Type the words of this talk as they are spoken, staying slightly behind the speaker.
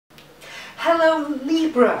Hello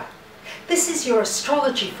Libra, this is your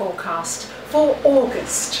astrology forecast for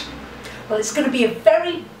August. Well, it's going to be a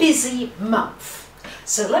very busy month.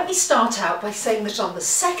 So let me start out by saying that on the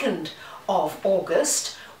 2nd of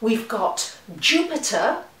August we've got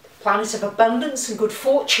Jupiter, planet of abundance and good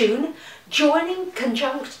fortune, joining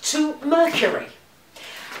conjunct to Mercury.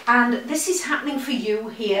 And this is happening for you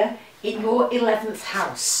here in your 11th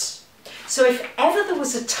house. So if ever there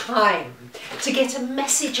was a time to get a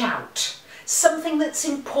message out, something that's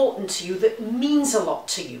important to you, that means a lot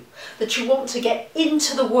to you, that you want to get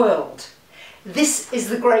into the world, this is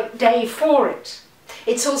the great day for it.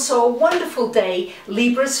 It's also a wonderful day,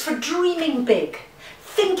 Libras, for dreaming big,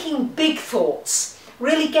 thinking big thoughts,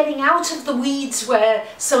 really getting out of the weeds where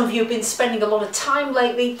some of you have been spending a lot of time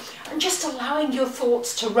lately, and just allowing your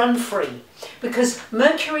thoughts to run free. Because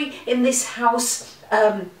Mercury in this house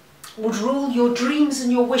would rule your dreams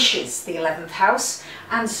and your wishes, the 11th house,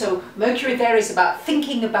 and so Mercury there is about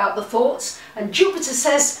thinking about the thoughts, and Jupiter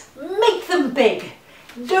says make them big,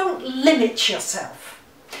 don't limit yourself.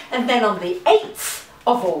 And then on the 8th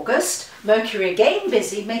of August, Mercury again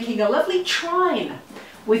busy making a lovely trine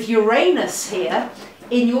with Uranus here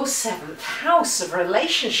in your 7th house of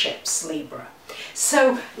relationships, Libra.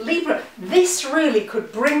 So Libra, this really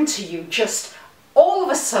could bring to you just all of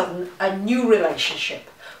a sudden a new relationship.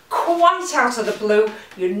 Quite out of the blue,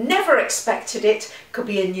 you never expected it. Could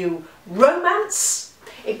be a new romance.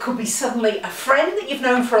 It could be suddenly a friend that you've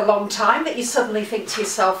known for a long time that you suddenly think to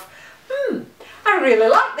yourself, I really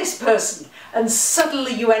like this person. And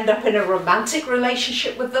suddenly you end up in a romantic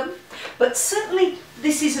relationship with them. But certainly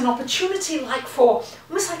this is an opportunity like for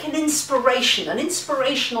almost like an inspiration, an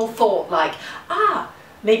inspirational thought like,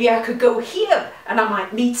 maybe I could go here and I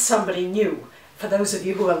might meet somebody new. For those of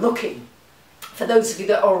you who are looking. For those of you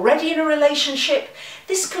that are already in a relationship,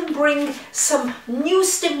 this can bring some new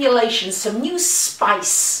stimulation, some new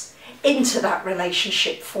spice into that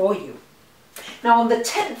relationship for you. Now on the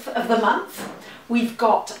 10th of the month, we've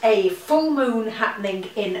got a full moon happening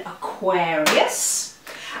in Aquarius.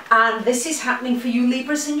 And this is happening for you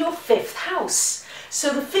Libras in your 5th house.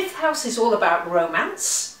 So the 5th house is all about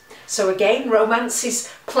romance. So again, romance is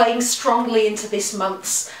playing strongly into this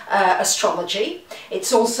month's astrology.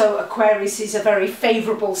 It's also, Aquarius is a very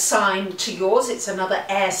favourable sign to yours. It's another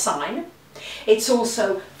air sign. It's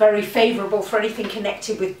also very favourable for anything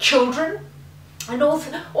connected with children and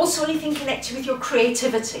also anything connected with your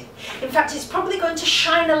creativity. In fact, it's probably going to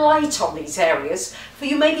shine a light on these areas for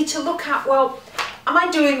you maybe to look at, well, am I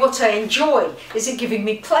doing what I enjoy? Is it giving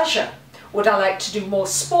me pleasure? Would I like to do more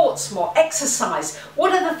sports, more exercise?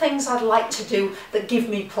 What are the things I'd like to do that give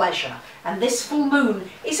me pleasure? And this full moon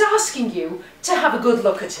is asking you to have a good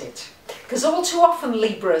look at it. Because all too often,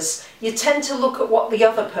 Libras, you tend to look at what the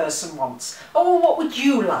other person wants. Oh, well, what would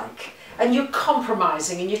you like? And you're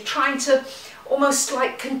compromising and you're trying to almost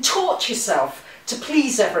like contort yourself to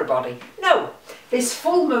please everybody. No, this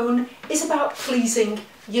full moon is about pleasing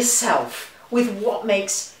yourself with what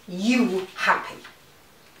makes you happy.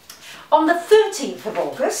 On the 13th of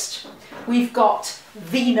August, we've got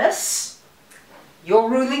Venus,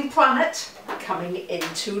 your ruling planet, coming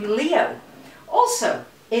into Leo, also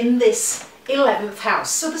in this 11th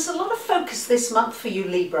house. So there's a lot of focus this month for you,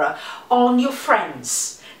 Libra, on your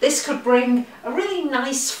friends. This could bring a really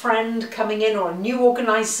nice friend coming in, or a new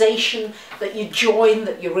organisation that you join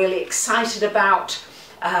that you're really excited about.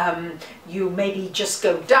 You maybe just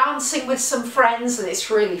go dancing with some friends and it's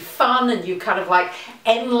really fun and you kind of like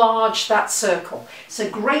enlarge that circle. It's a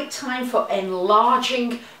great time for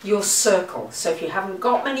enlarging your circle. So if you haven't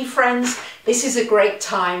got many friends, this is a great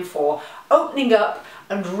time for opening up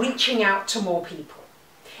and reaching out to more people.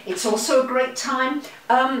 It's also a great time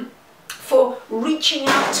for reaching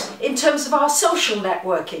out in terms of our social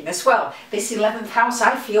networking as well. This 11th house,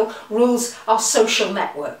 I feel, rules our social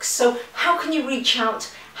networks. So how can you reach out?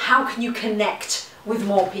 How can you connect with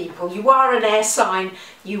more people? You are an air sign,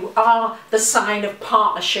 you are the sign of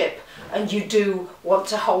partnership, and you do want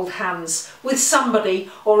to hold hands with somebody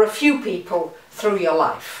or a few people through your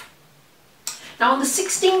life. Now on the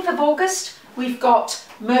 16th of August, we've got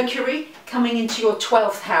Mercury coming into your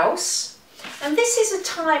 12th house. And this is a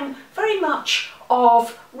time very much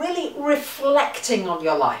of really reflecting on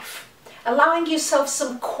your life, allowing yourself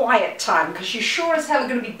some quiet time, because you sure as hell are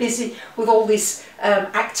going to be busy with all this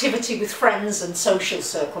activity with friends and social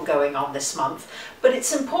circle going on this month. But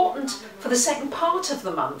it's important for the second part of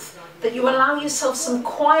the month that you allow yourself some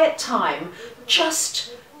quiet time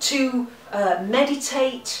just to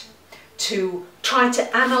meditate, to try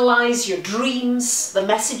to analyse your dreams, the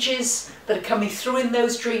messages that are coming through in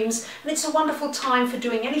those dreams, and it's a wonderful time for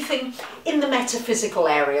doing anything in the metaphysical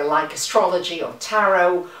area like astrology or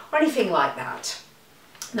tarot or anything like that.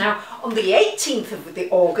 Now on the 18th of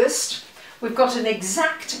August we've got an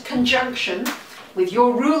exact conjunction with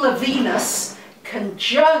your ruler Venus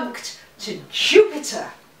conjunct to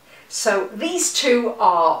Jupiter. So these two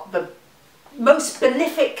are the most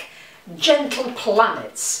benefic, gentle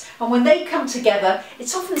planets, and when they come together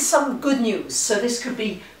it's often some good news. So this could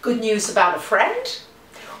be good news about a friend,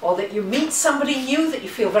 or that you meet somebody new that you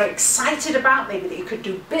feel very excited about, maybe that you could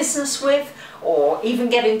do business with or even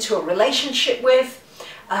get into a relationship with,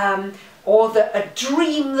 or that a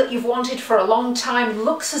dream that you've wanted for a long time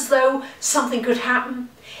looks as though something could happen.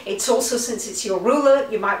 It's also, since it's your ruler,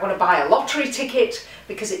 you might want to buy a lottery ticket,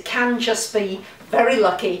 because it can just be very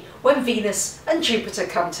lucky when Venus and Jupiter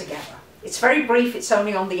come together. It's very brief, it's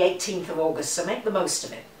only on the 18th of August, so make the most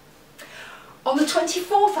of it. On the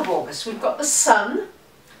 24th of August we've got the Sun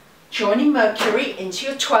joining Mercury into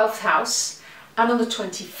your 12th house, and on the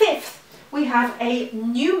 25th we have a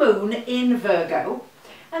new moon in Virgo,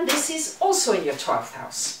 and this is also in your 12th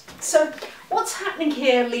house. So what's happening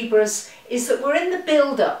here, Libras, is that we're in the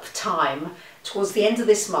build-up time towards the end of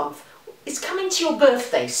this month. It's coming to your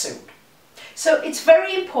birthday soon. So it's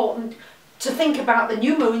very important to think about the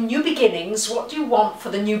new moon, new beginnings. What do you want for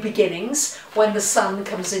the new beginnings when the Sun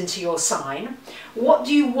comes into your sign? What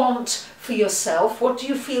do you want for yourself? What do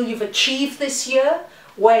you feel you've achieved this year?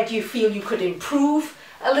 Where do you feel you could improve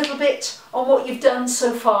a little bit on what you've done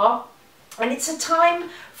so far? And it's a time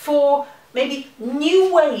for maybe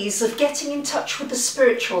new ways of getting in touch with the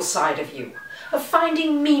spiritual side of you, of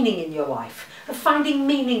finding meaning in your life, of finding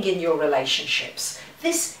meaning in your relationships.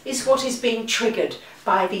 This is what is being triggered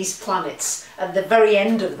by these planets at the very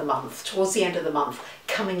end of the month, towards the end of the month,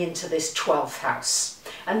 coming into this 12th house.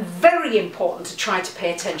 And very important to try to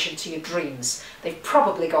pay attention to your dreams. They've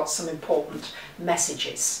probably got some important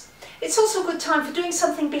messages. It's also a good time for doing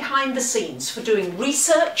something behind the scenes, for doing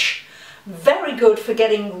research. Very good for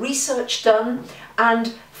getting research done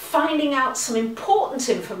and finding out some important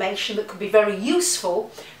information that could be very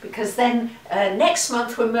useful, because then next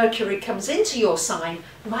month when Mercury comes into your sign,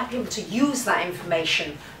 you might be able to use that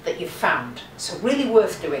information that you've found. So really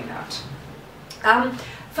worth doing that.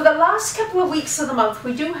 For the last couple of weeks of the month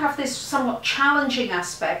we do have this somewhat challenging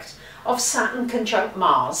aspect of Saturn conjunct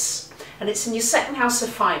Mars, and it's in your second house of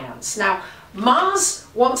finance. Now Mars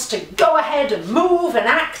wants to go ahead and move and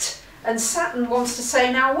act, and Saturn wants to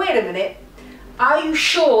say, now wait a minute, are you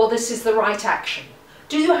sure this is the right action?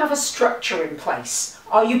 Do you have a structure in place?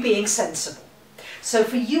 Are you being sensible? So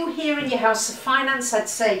for you here in your house of finance, I'd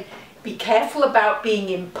say be careful about being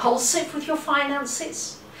impulsive with your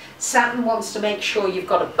finances. Saturn wants to make sure you've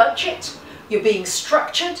got a budget, you're being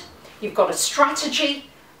structured, you've got a strategy,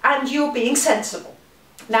 and you're being sensible.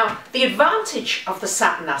 Now, the advantage of the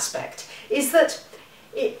Saturn aspect is that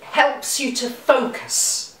it helps you to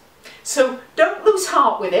focus. So don't lose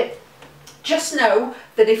heart with it. Just know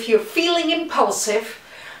that if you're feeling impulsive,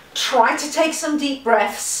 try to take some deep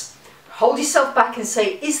breaths, hold yourself back and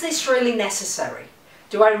say, is this really necessary?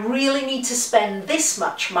 Do I really need to spend this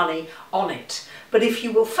much money on it? But if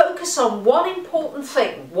you will focus on one important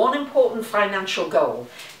thing, one important financial goal,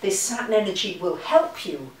 this Saturn energy will help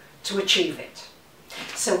you to achieve it.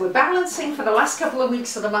 So we're balancing for the last couple of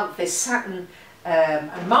weeks of the month this Saturn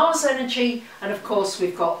and Mars energy, and of course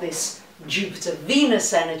we've got this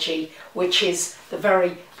Jupiter-Venus energy, which is the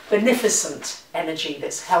very beneficent energy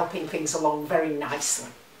that's helping things along very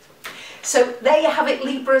nicely. So there you have it,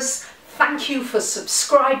 Libras. Thank you for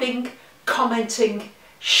subscribing, commenting,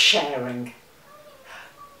 sharing.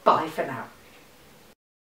 Bye for now.